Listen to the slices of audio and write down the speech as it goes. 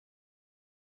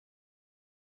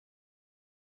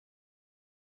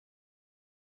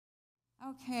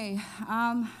Okay,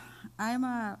 I'm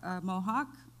a Mohawk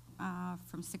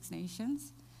from Six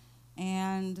Nations,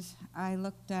 and I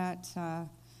looked at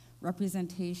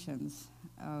representations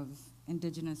of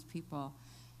Indigenous people,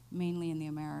 mainly in the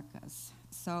Americas.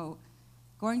 So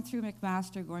going through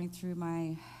McMaster, going through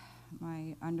my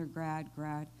undergrad,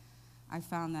 I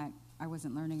found that I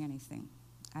wasn't learning anything.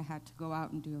 I had to go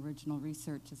out and do original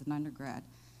research as an undergrad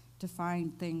to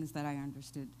find things that I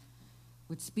understood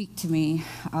would speak to me,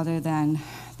 other than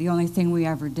the only thing we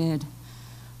ever did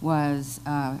was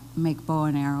make bow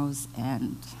and arrows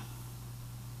and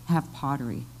have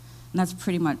pottery. And that's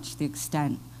pretty much the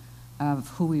extent of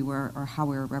who we were or how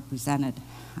we were represented.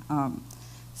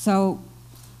 So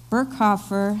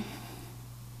Berkhofer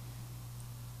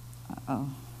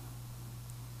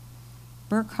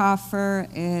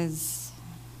is,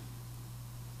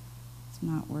 it's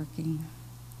not working,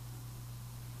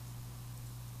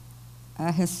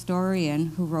 a historian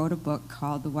who wrote a book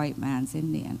called The White Man's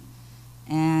Indian.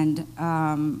 And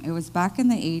it was back in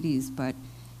the 80s, but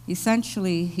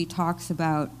essentially he talks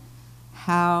about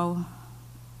how,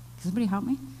 can somebody help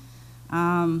me?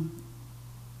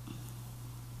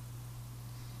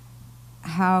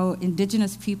 How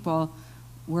Indigenous people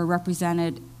were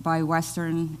represented by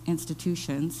Western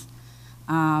institutions,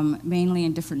 mainly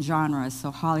in different genres,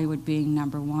 so Hollywood being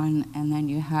number one, and then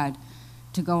you had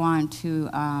to go on to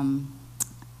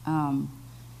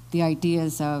the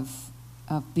ideas of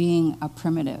being a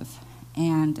primitive.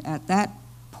 And at that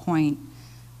point,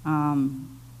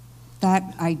 that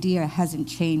idea hasn't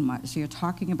changed much. So you're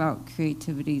talking about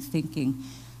creativity, thinking.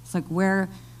 It's like, where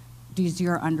does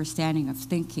your understanding of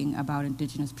thinking about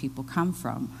Indigenous people come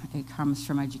from? It comes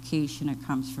from education, it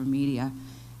comes from media.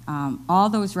 All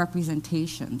those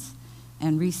representations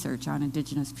and research on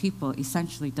Indigenous people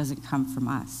essentially doesn't come from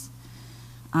us.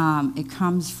 It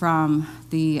comes from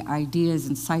the ideas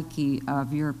and psyche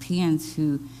of Europeans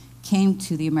who came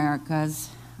to the Americas.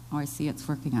 Oh, I see it's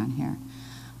working on here.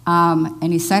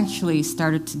 And essentially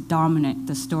started to dominate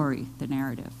the story, the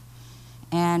narrative.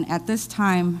 And at this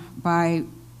time, by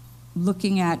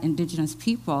looking at Indigenous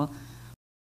people,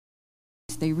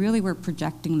 they really were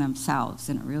projecting themselves,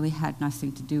 and it really had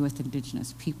nothing to do with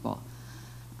Indigenous people.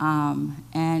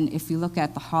 And if you look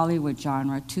at the Hollywood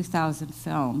genre, 2,000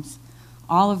 films,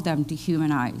 all of them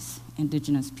dehumanize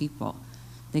Indigenous people.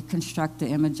 They construct the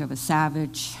image of a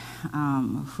savage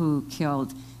who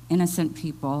killed innocent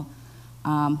people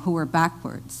who were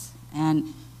backwards.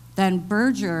 And then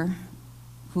Berger,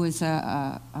 who is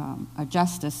a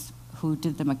justice who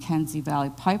did the Mackenzie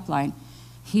Valley Pipeline,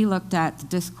 he looked at the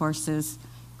discourses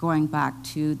going back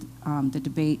to the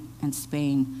debate in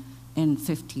Spain in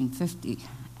 1550.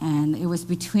 And it was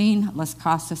between Las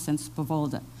Casas and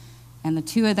Spovolda. And the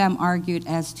two of them argued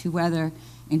as to whether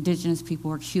Indigenous people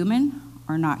were human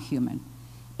or not human.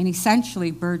 And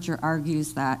essentially, Berger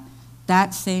argues that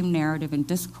that same narrative and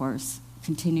discourse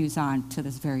continues on to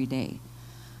this very day.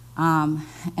 And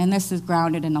this is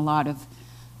grounded in a lot of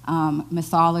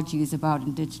mythologies about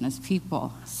Indigenous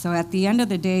people. So at the end of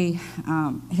the day,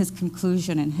 his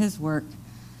conclusion in his work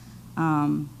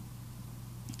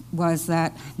was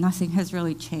that nothing has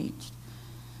really changed.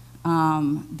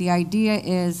 The idea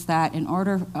is that in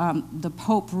order, the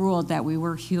Pope ruled that we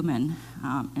were human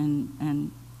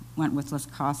and went with Las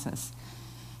Casas.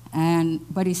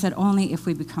 But he said only if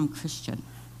we become Christian.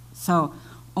 So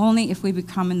only if we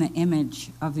become in the image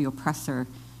of the oppressor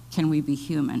can we be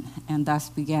human. And thus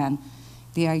began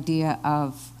the idea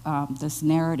of this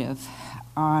narrative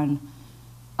on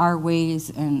our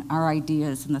ways and our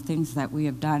ideas and the things that we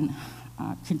have done,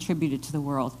 contributed to the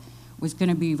world, was going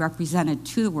to be represented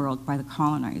to the world by the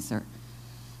colonizer.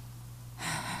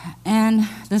 And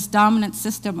this dominant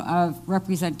system of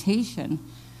representation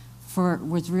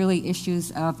was really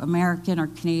issues of American or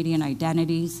Canadian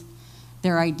identities,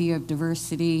 their idea of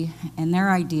diversity, and their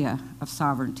idea of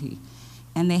sovereignty.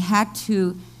 And they had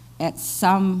to, at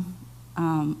some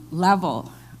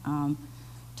level,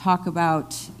 talk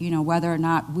about, whether or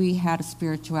not we had a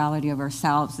spirituality of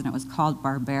ourselves, and it was called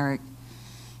barbaric,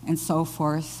 and so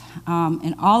forth.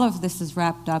 And all of this is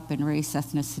wrapped up in race,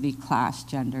 ethnicity, class,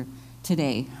 gender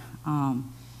today. And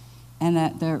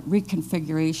that the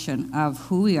reconfiguration of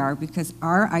who we are, because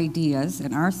our ideas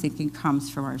and our thinking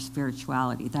comes from our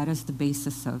spirituality. That is the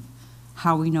basis of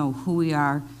how we know who we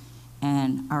are,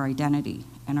 and our identity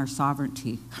and our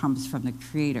sovereignty comes from the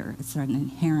Creator. It's an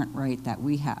inherent right that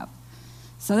we have.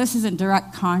 So this is in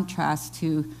direct contrast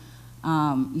to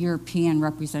European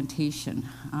representation,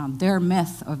 their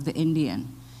myth of the Indian.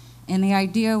 And the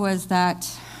idea was that,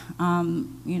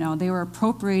 they were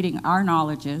appropriating our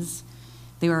knowledges,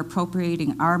 they were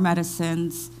appropriating our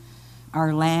medicines,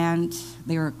 our land,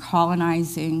 they were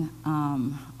colonizing,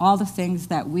 all the things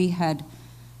that we had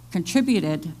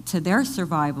contributed to their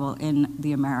survival in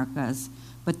the Americas,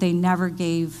 but they never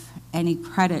gave any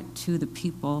credit to the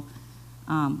people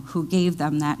who gave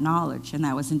them that knowledge, and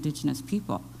that was Indigenous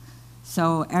people.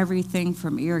 So everything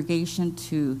from irrigation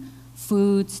to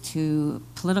foods to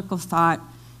political thought,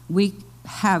 we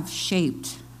have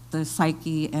shaped the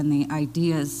psyche and the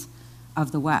ideas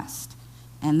of the West.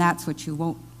 And that's what you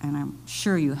won't, and I'm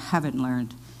sure you haven't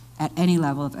learned at any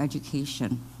level of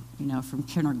education, you know, from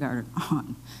kindergarten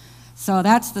on. So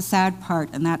that's the sad part,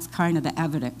 and that's kind of the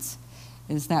evidence,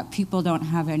 is that people don't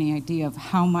have any idea of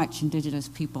how much Indigenous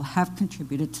people have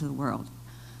contributed to the world.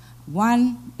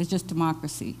 One is just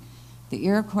democracy. The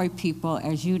Iroquois people,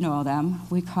 as you know them,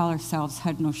 we call ourselves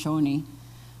Haudenosaunee,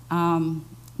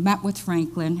 met with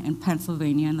Franklin in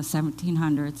Pennsylvania in the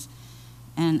 1700s,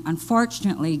 and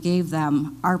unfortunately gave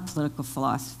them our political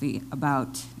philosophy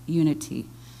about unity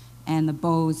and the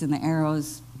bows and the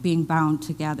arrows being bound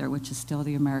together, which is still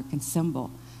the American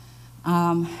symbol.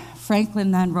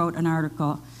 Franklin then wrote an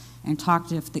article and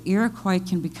talked if the Iroquois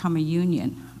can become a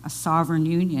union, a sovereign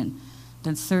union,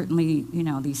 then certainly, you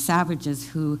know, these savages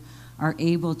who are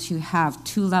able to have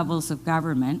two levels of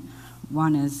government,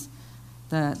 one is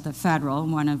the federal,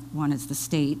 one is the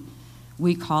state.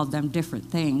 We called them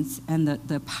different things, and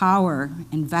the power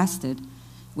invested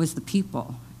was the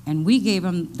people. And we gave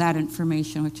them that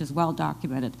information, which is well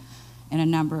documented in a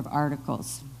number of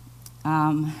articles.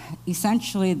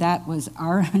 Essentially, that was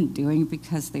our undoing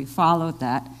because they followed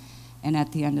that, and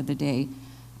at the end of the day,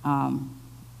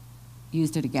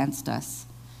 used it against us.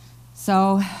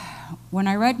 So when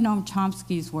I read Noam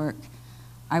Chomsky's work,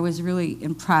 I was really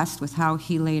impressed with how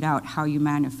he laid out how you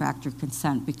manufacture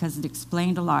consent, because it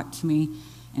explained a lot to me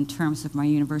in terms of my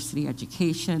university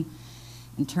education,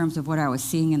 in terms of what I was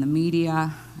seeing in the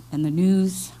media and the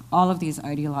news, all of these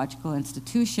ideological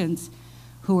institutions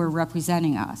who were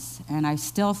representing us. And I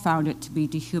still found it to be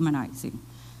dehumanizing.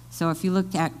 So if you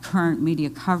look at current media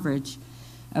coverage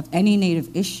of any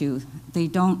Native issue, they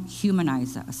don't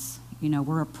humanize us. You know,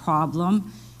 we're a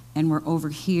problem, and we're over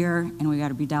here, and we got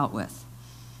to be dealt with.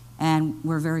 And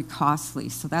we're very costly.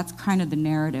 So that's kind of the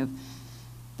narrative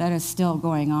that is still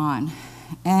going on.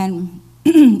 And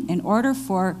in order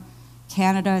for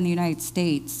Canada and the United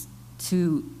States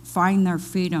to find their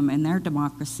freedom and their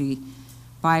democracy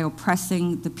by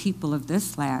oppressing the people of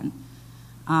this land,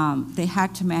 they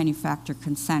had to manufacture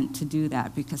consent to do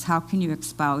that, because how can you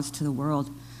espouse to the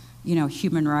world, you know,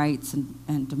 human rights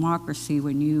and democracy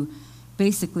when you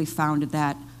basically founded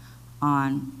that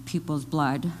on people's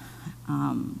blood?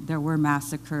 There were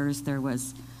massacres, there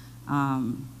was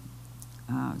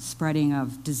spreading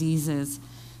of diseases,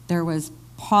 there was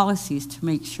policies to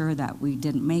make sure that we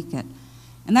didn't make it.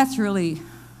 And that's really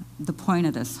the point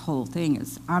of this whole thing,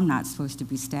 is I'm not supposed to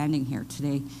be standing here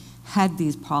today had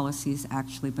these policies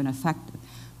actually been effective.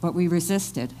 But we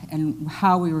resisted, and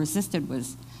how we resisted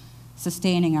was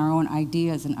sustaining our own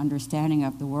ideas and understanding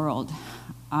of the world.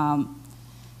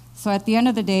 So at the end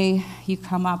of the day, you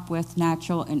come up with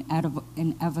natural and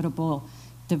inevitable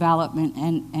development,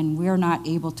 and we're not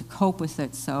able to cope with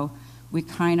it, so we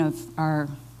kind of are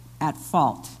at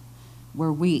fault.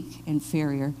 We're weak,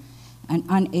 inferior, and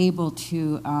unable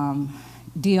to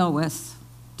deal with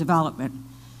development.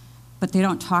 But they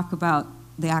don't talk about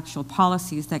the actual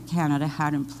policies that Canada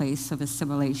had in place of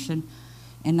assimilation.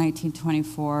 In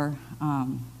 1924,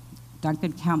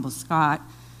 Duncan Campbell Scott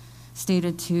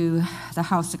stated to the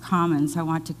House of Commons, I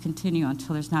want to continue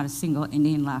until there's not a single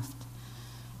Indian left.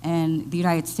 And the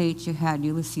United States, you had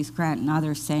Ulysses Grant and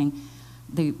others saying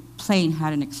the plane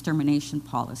had an extermination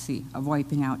policy of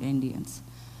wiping out Indians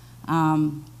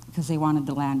because they wanted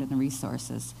the land and the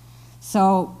resources.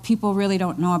 So people really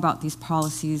don't know about these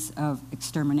policies of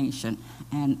extermination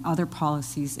and other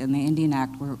policies in the Indian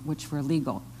Act which were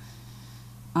legal.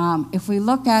 If we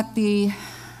look at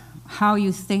how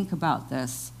you think about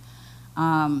this,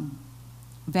 Vandana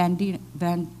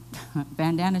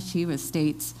Shiva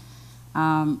states,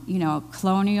 you know,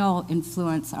 colonial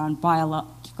influence on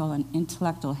biological and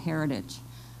intellectual heritage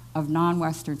of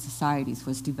non-Western societies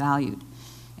was devalued.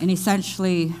 And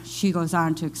essentially, she goes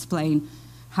on to explain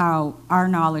how our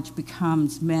knowledge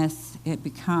becomes myth, it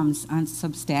becomes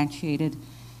unsubstantiated,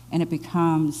 and it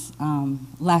becomes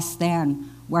less than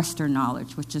Western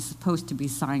knowledge, which is supposed to be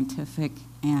scientific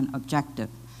and objective.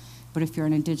 But if you're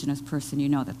an Indigenous person, you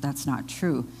know that that's not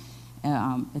true.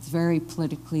 It's very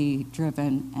politically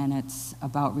driven, and it's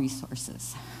about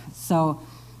resources. So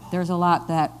there's a lot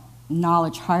that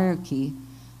knowledge hierarchy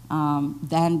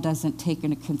then doesn't take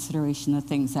into consideration the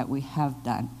things that we have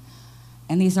done.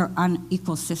 And these are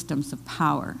unequal systems of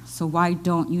power. So why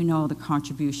don't you know the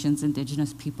contributions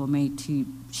Indigenous people made to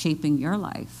shaping your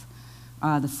life?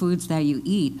 The foods that you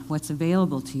eat, what's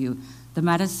available to you, the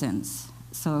medicines.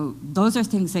 So those are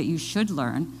things that you should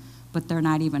learn, but they're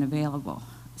not even available.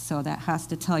 So that has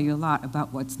to tell you a lot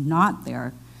about what's not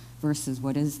there versus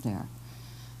what is there.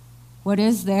 What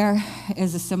is there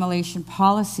is assimilation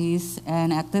policies,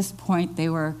 and at this point they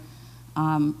were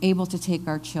able to take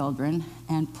our children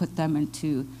and put them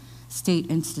into state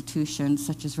institutions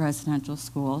such as residential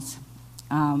schools,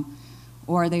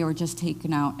 or they were just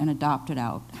taken out and adopted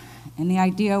out. And the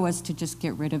idea was to just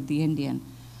get rid of the Indian.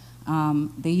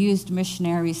 They used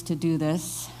missionaries to do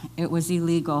this. It was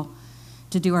illegal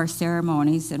to do our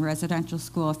ceremonies in residential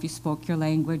school. If you spoke your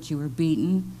language, you were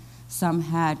beaten. Some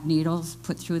had needles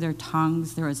put through their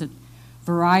tongues. There was a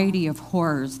variety of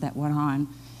horrors that went on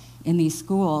in these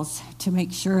schools to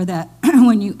make sure that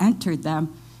when you entered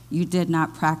them, you did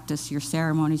not practice your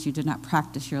ceremonies, you did not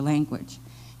practice your language.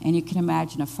 And you can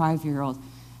imagine a 5-year-old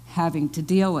having to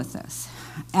deal with this.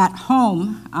 At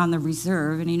home on the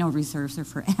reserve, and you know reserves are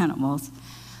for animals,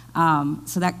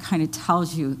 so that kind of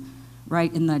tells you,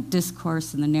 right, in the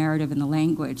discourse and the narrative and the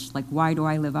language, like, why do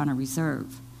I live on a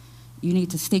reserve? You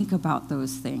need to think about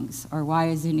those things. Or why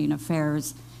is Indian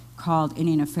Affairs called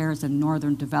Indian Affairs and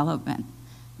Northern Development?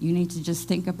 You need to just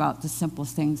think about the simple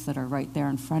things that are right there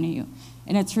in front of you.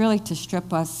 And it's really to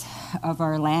strip us of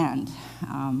our land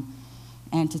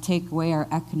and to take away our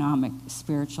economic,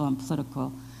 spiritual, and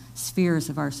political spheres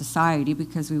of our society,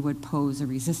 because we would pose a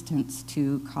resistance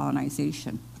to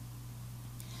colonization.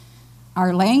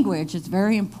 Our language is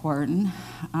very important,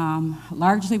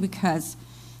 largely because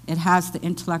it has the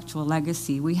intellectual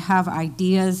legacy. We have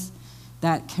ideas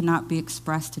that cannot be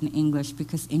expressed in English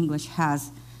because English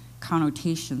has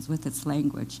connotations with its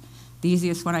language. The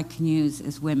easiest one I can use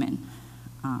is women.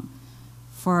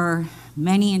 For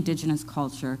many Indigenous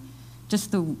culture,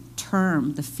 just the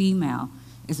term, the female,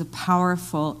 is a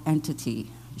powerful entity.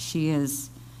 She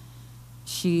is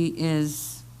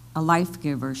a life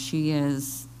giver. She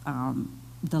is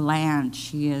the land.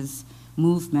 She is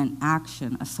movement,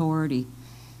 action, authority.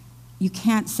 You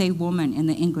can't say woman in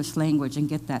the English language and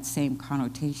get that same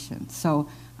connotation. So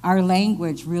our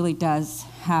language really does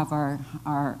have our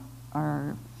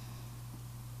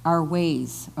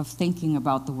ways of thinking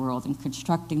about the world and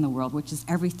constructing the world, which is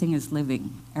everything is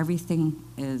living, everything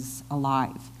is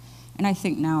alive. And I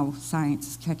think now science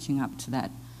is catching up to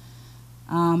that.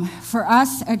 For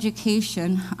us,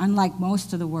 education, unlike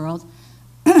most of the world,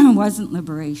 wasn't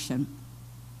liberation.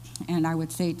 And I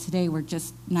would say today we're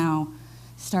just now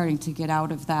starting to get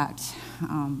out of that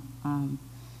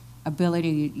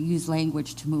ability to use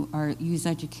language to move, or use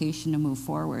education to move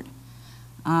forward.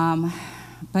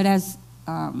 But as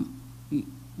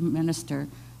Minister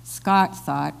Scott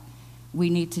thought, we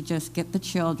need to just get the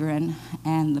children,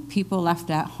 and the people left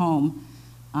at home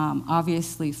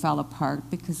obviously fell apart,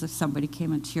 because if somebody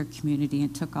came into your community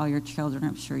and took all your children,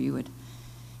 I'm sure you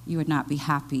would not be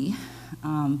happy.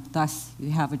 Thus, you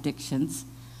have addictions.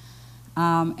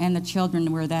 And the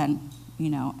children were then,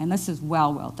 and this is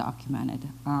well documented.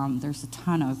 There's a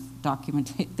ton of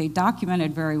documentation. They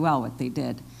documented very well what they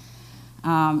did.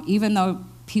 Even though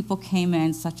people came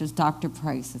in, such as Dr.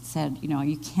 Price, that said,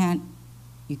 you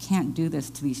can't do this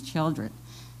to these children.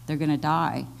 They're going to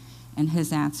die. And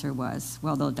his answer was,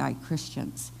 well, they'll die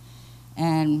Christians.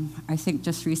 And I think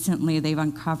just recently they've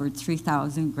uncovered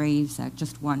 3,000 graves at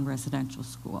just one residential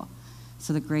school.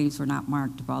 So the graves were not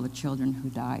marked of all the children who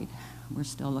died. We're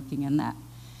still looking in that.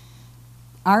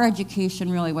 Our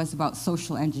education really was about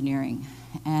social engineering.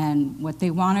 And what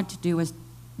they wanted to do was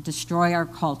destroy our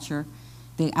culture.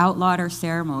 They outlawed our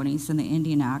ceremonies in the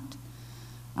Indian Act.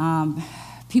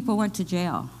 People went to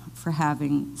jail for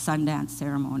having Sundance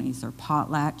ceremonies or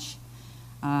potlatch,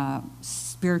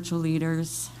 spiritual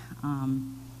leaders.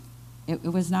 It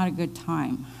was not a good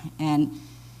time. And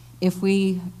if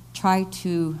we try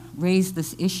to raise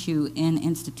this issue in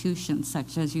institutions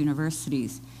such as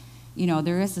universities,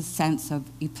 there is a sense of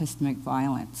epistemic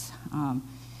violence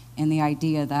and the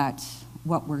idea that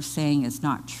what we're saying is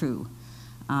not true,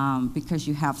 because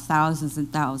you have thousands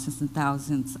and thousands and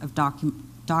thousands of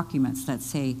documents that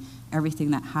say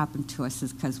everything that happened to us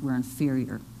is because we're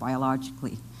inferior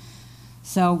biologically.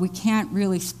 So we can't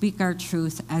really speak our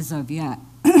truth as of yet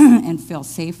and feel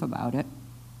safe about it.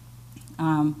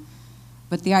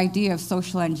 But the idea of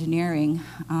social engineering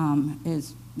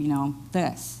is,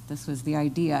 this was the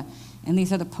idea. And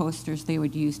these are the posters they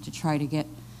would use to try to get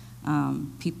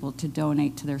people to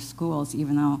donate to their schools,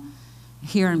 even though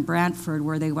here in Brantford,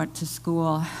 where they went to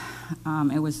school,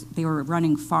 they were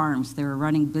running farms, they were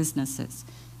running businesses.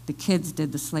 the kids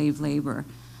did the slave labor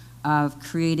of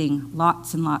creating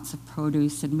lots and lots of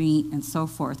produce and meat and so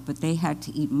forth, but they had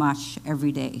to eat mush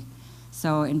every day.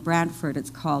 So in Brantford, it's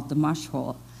called the mush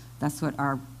hole. That's what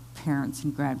our parents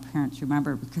and grandparents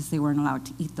remember, because they weren't allowed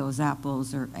to eat those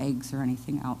apples or eggs or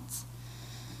anything else.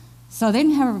 So they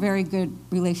didn't have a very good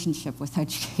relationship with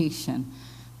education,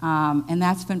 and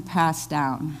that's been passed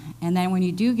down. And then when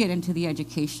you do get into the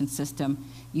education system,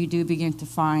 you do begin to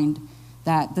find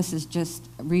that this is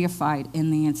just reified in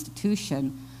the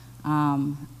institution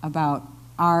about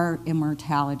our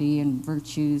immortality and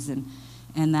virtues,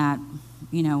 and that,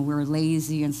 you know, we're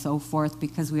lazy and so forth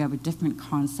because we have a different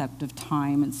concept of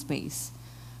time and space.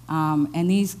 And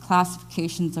these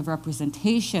classifications of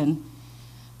representation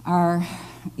are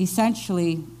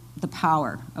essentially the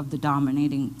power of the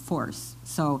dominating force.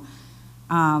 So,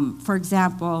 for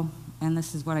example, and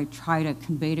this is what I try to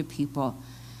convey to people,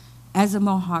 as a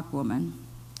Mohawk woman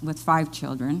with 5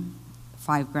 children,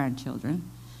 5 grandchildren,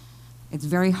 it's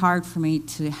very hard for me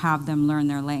to have them learn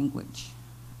their language.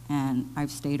 And I've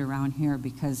stayed around here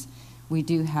because we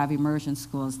do have immersion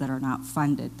schools that are not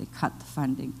funded. They cut the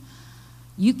funding.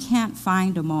 You can't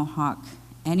find a Mohawk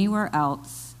anywhere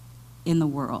else in the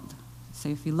world. So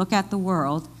if you look at the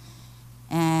world,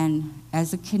 and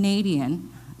as a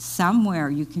Canadian, somewhere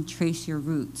you can trace your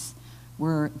roots,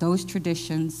 where those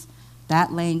traditions,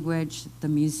 that language, the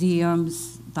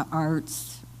museums, the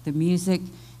arts, the music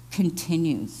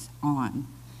continues on.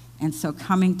 And so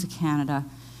coming to Canada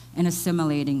and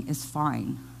assimilating is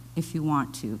fine if you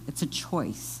want to. It's a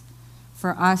choice.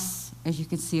 For us, as you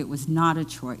can see, it was not a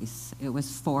choice. It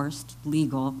was forced,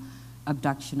 legal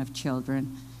abduction of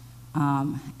children,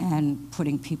 and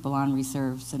putting people on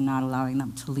reserves and not allowing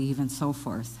them to leave and so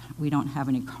forth. We don't have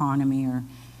an economy, or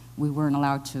we weren't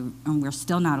allowed to, and we're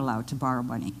still not allowed to borrow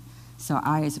money. So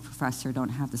I, as a professor, don't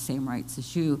have the same rights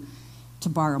as you to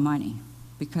borrow money,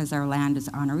 because our land is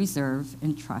on a reserve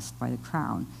in trust by the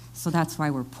Crown. So that's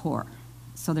why we're poor.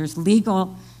 So there's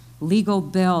legal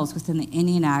bills within the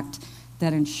Indian Act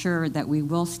that ensure that we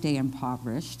will stay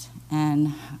impoverished.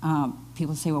 And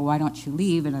people say, well, why don't you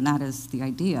leave? And that is the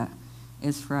idea,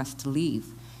 is for us to leave.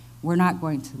 We're not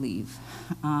going to leave.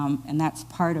 And that's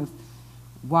part of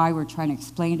why we're trying to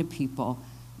explain to people,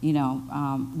 you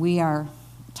know, we are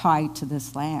tied to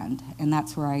this land, and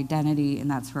that's where our identity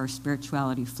and that's where our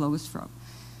spirituality flows from.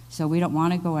 So we don't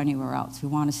want to go anywhere else. We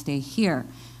want to stay here,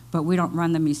 but we don't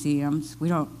run the museums. We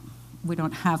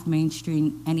don't have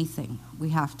mainstream anything. We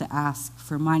have to ask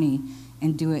for money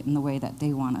and do it in the way that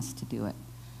they want us to do it.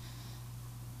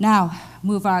 Now,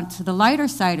 move on to the lighter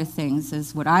side of things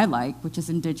is what I like, which is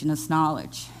Indigenous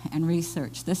knowledge and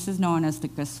research. This is known as the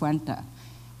Goswenta.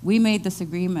 We made this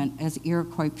agreement as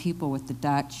Iroquois people with the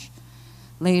Dutch,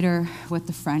 later with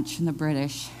the French and the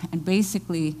British, and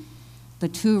basically the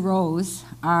 2 rows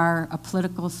are a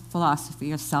political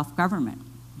philosophy of self-government.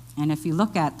 And if you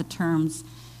look at the terms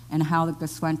and how the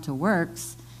Goswenta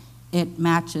works, it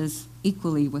matches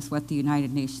equally with what the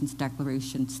United Nations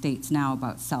Declaration states now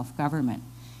about self-government,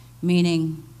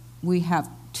 meaning we have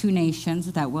 2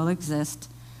 nations that will exist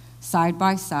side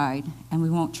by side, and we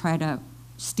won't try to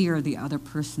steer the other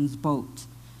person's boat.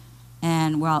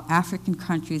 And while African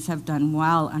countries have done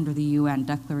well under the UN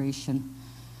Declaration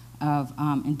of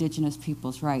Indigenous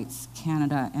Peoples' Rights,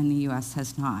 Canada and the US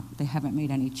has not. They haven't made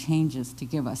any changes to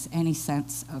give us any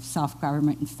sense of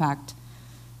self-government. In fact,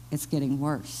 it's getting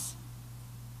worse.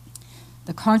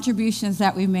 The contributions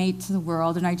that we made to the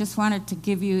world, and I just wanted to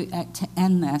give you, to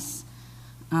end this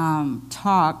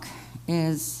talk,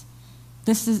 is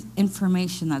this is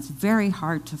information that's very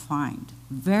hard to find,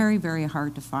 very, very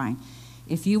hard to find.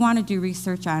 If you want to do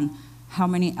research on how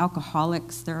many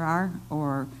alcoholics there are,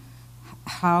 or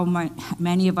how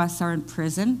many of us are in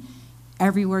prison,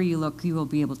 everywhere you look, you will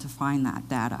be able to find that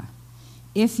data.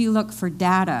 If you look for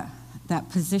data that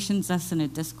positions us in a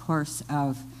discourse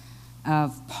of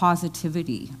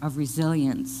positivity, of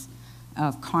resilience,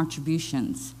 of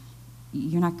contributions,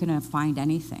 you're not going to find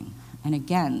anything. And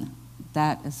again,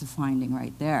 that is a finding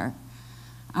right there.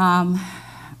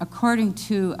 According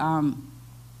to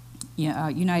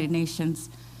United Nations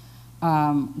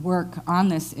work on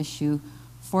this issue,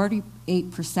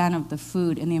 48% of the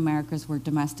food in the Americas were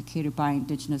domesticated by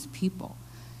Indigenous people.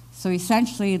 So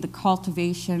essentially, the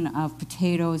cultivation of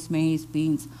potatoes, maize,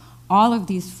 beans, all of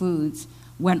these foods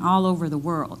went all over the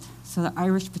world. So the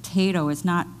Irish potato is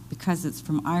not because it's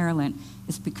from Ireland,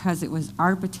 it's because it was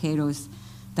our potatoes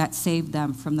that saved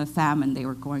them from the famine they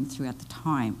were going through at the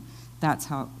time. That's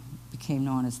how it became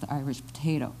known as the Irish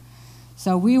potato.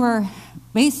 So we were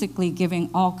basically giving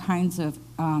all kinds of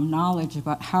knowledge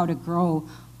about how to grow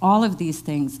all of these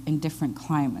things in different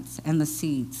climates, and the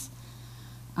seeds.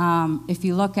 If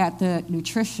you look at the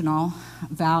nutritional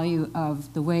value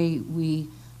of the way we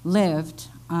lived,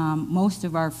 most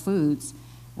of our foods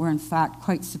were in fact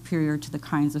quite superior to the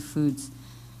kinds of foods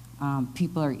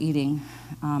people are eating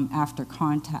after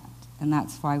contact. And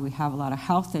that's why we have a lot of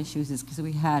health issues, is because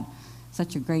we had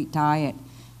such a great diet,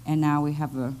 and now we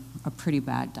have a pretty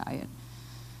bad diet.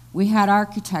 We had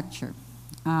architecture,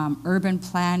 urban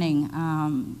planning.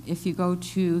 If you go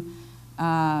to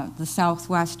the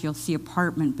Southwest, you'll see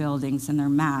apartment buildings, and they're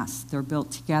massed. They're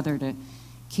built together to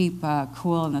keep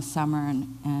cool in the summer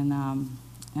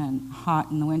and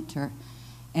hot in the winter.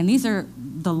 And these are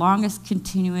the longest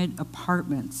continued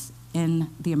apartments in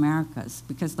the Americas,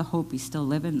 because the Hopi still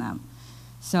live in them.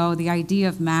 So the idea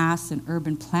of mass and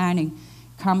urban planning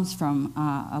comes from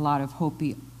a lot of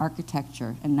Hopi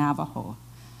architecture and Navajo.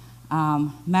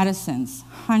 Medicines,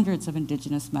 hundreds of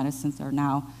indigenous medicines are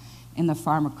now in the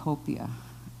pharmacopoeia.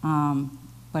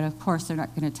 But of course, they're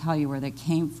not going to tell you where they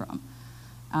came from.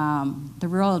 The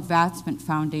Rural Advancement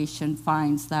Foundation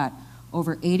finds that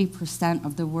over 80%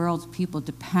 of the world's people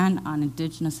depend on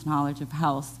indigenous knowledge of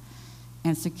health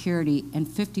and security, and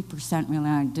 50% rely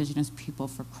on indigenous people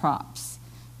for crops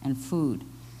and food.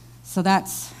 So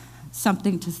that's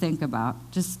something to think about.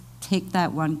 Just take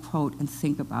that one quote and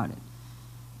think about it.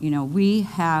 You know, we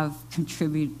have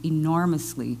contributed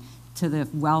enormously to the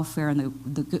welfare and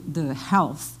the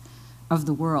health of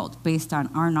the world based on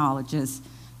our knowledges,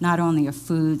 not only of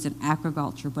foods and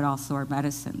agriculture, but also our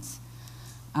medicines.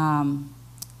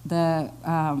 The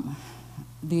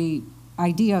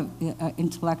idea of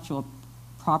intellectual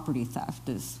property theft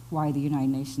is why the United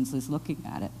Nations is looking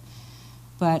at it.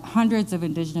 But hundreds of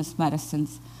indigenous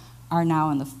medicines are now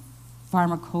in the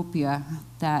pharmacopoeia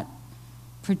that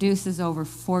produces over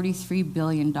 $43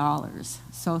 billion.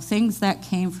 So things that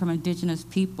came from indigenous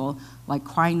people, like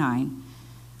quinine,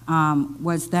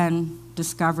 was then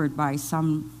discovered by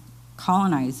some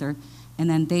colonizer, and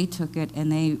then they took it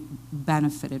and they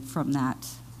benefited from that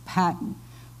patent,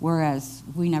 whereas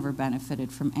we never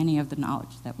benefited from any of the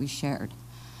knowledge that we shared.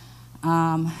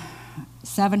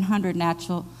 700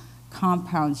 natural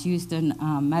compounds used in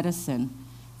medicine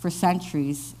for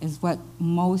centuries is what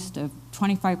most of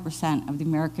 25% of the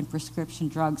American prescription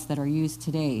drugs that are used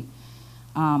today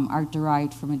are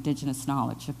derived from indigenous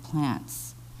knowledge of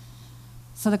plants.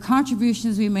 So the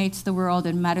contributions we made to the world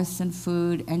in medicine,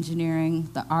 food,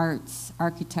 engineering, the arts,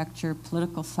 architecture,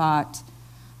 political thought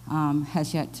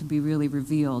has yet to be really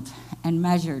revealed and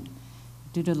measured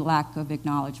due to the lack of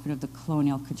acknowledgement of the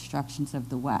colonial constructions of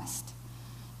the West.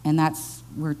 And that's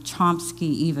where Chomsky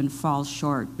even falls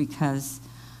short, because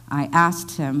I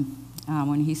asked him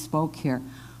when he spoke here,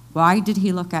 why did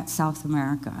he look at South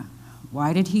America?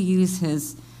 Why did he use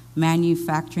his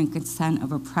manufacturing consent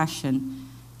of oppression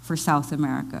for South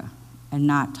America and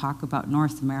not talk about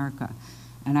North America?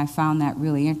 And I found that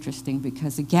really interesting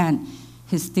because, again,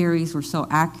 his theories were so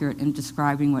accurate in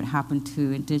describing what happened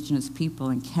to indigenous people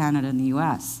in Canada and the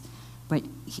US. But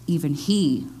even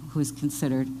he, who is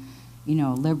considered, you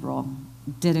know, liberal,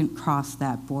 didn't cross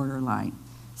that borderline.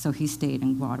 So he stayed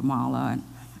in Guatemala and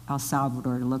El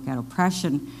Salvador to look at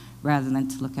oppression rather than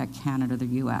to look at Canada or the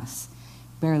US.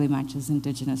 Barely mentions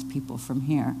indigenous people from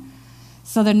here.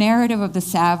 So the narrative of the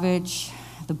savage,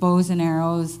 the bows and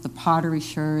arrows, the pottery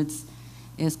sherds,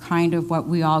 is kind of what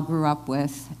we all grew up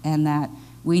with, and that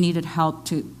we needed help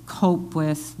to cope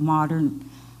with modern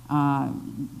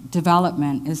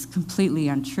development is completely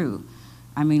untrue.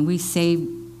 I mean, we saved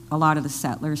a lot of the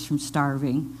settlers from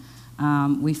starving.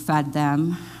 We fed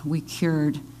them. We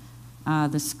cured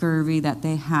the scurvy that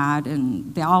they had,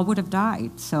 and they all would have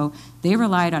died. So they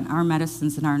relied on our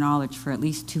medicines and our knowledge for at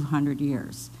least 200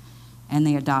 years, and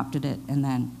they adopted it and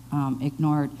then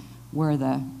ignored where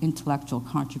the intellectual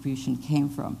contribution came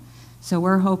from. So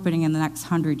we're hoping in the next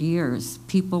 100 years,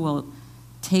 people will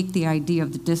take the idea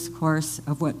of the discourse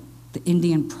of what the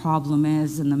Indian problem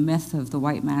is and the myth of the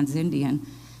white man's Indian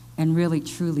and really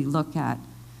truly look at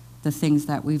the things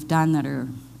that we've done that are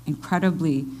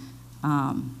incredibly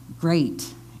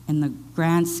great in the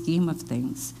grand scheme of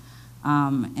things.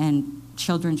 And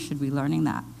children should be learning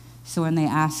that. So when they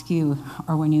ask you,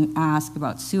 or when you ask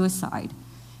about suicide,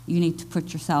 you need to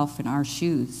put yourself in our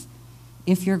shoes.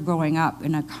 If you're growing up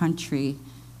in a country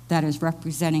that is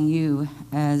representing you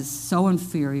as so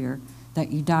inferior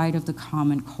that you died of the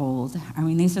common cold, I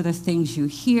mean, these are the things you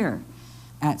hear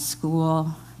at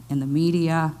school, in the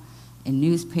media, in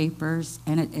newspapers,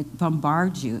 and it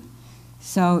bombards you.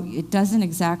 So it doesn't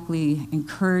exactly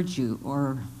encourage you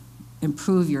or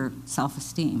improve your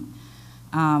self-esteem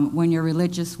when your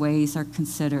religious ways are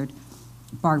considered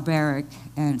barbaric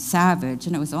and savage,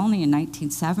 and it was only in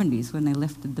 1970s when they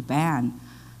lifted the ban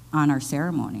on our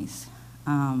ceremonies.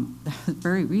 That was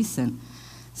very recent.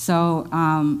 So,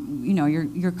 you know,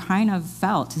 you're kind of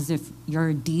felt as if you're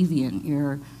a deviant,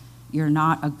 you're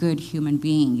not a good human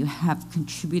being, you have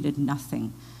contributed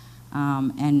nothing,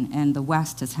 and the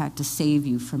West has had to save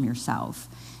you from yourself.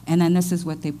 And then this is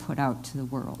what they put out to the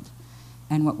world.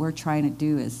 And what we're trying to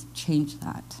do is change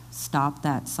that, stop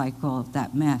that cycle,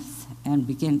 that myth,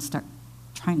 and start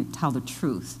trying to tell the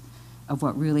truth of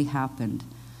what really happened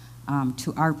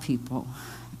to our people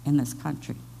in this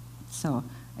country. So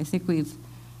I think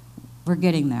we're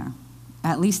getting there.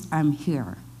 At least I'm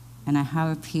here, and I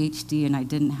have a PhD, and I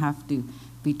didn't have to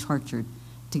be tortured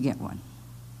to get one.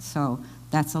 So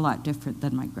that's a lot different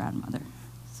than my grandmother.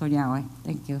 So yeah,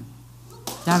 thank you.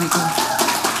 Dami ko.